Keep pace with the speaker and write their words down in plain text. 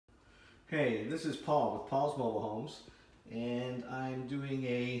Hey, this is Paul with Paul's Mobile Homes, and I'm doing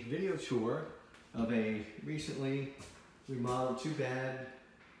a video tour of a recently remodeled two-bath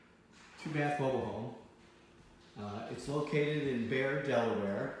mobile home. It's located in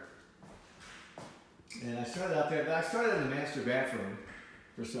Delaware, and I started out there, but I started in the master bathroom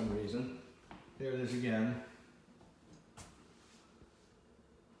for some reason. There it is again.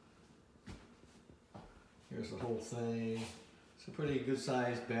 Here's the whole thing. It's a pretty good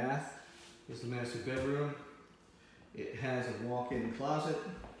sized bath. Here's the master bedroom. It has a walk-in closet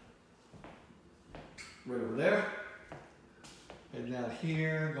right over there. Heading out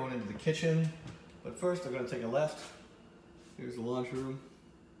here, going into the kitchen. But first I'm going to take a left. Here's the laundry room.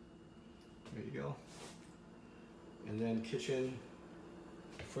 There you go. And then kitchen.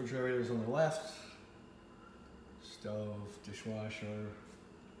 Refrigerator's on the left. Stove, dishwasher,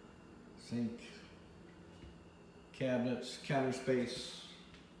 sink, cabinets, counter space.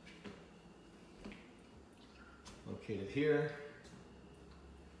 Located here.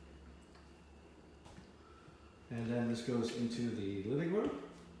 And then this goes into the living room.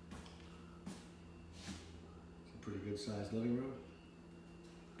 It's a pretty good sized living room.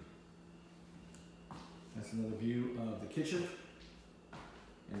 That's another view of the kitchen.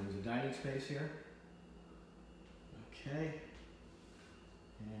 And there's a dining space here. Okay.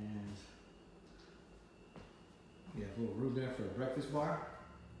 And yeah, a little room there for a breakfast bar.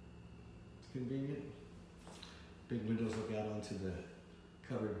 It's convenient. Big windows look out onto the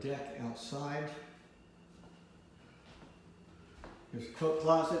covered deck outside. There's a coat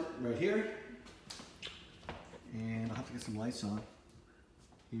closet right here. And I'll have to get some lights on.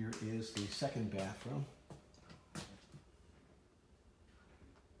 Here is the second bathroom.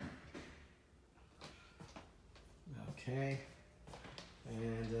 Okay.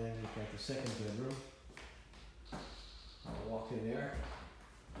 And then we've got the second bedroom. I'll walk in there.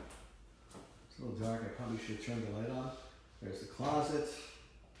 It's a little dark, I probably should turn the light on. There's the closet.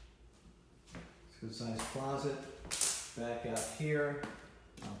 It's a good sized closet. Back out here.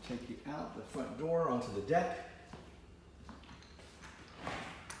 I'll take you out the front door onto the deck.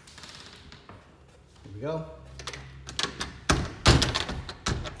 Here we go.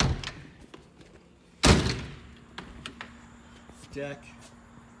 Deck.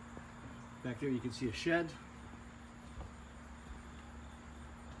 Back there you can see a shed.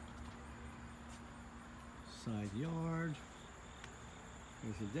 Side yard.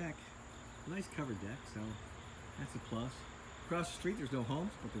 There's the deck. Nice covered deck, so that's a plus. Across the street there's no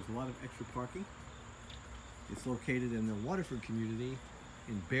homes, but there's a lot of extra parking. It's located in the waterfront community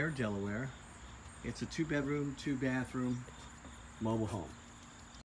in Delaware. It's a 2-bedroom, 2-bathroom mobile home.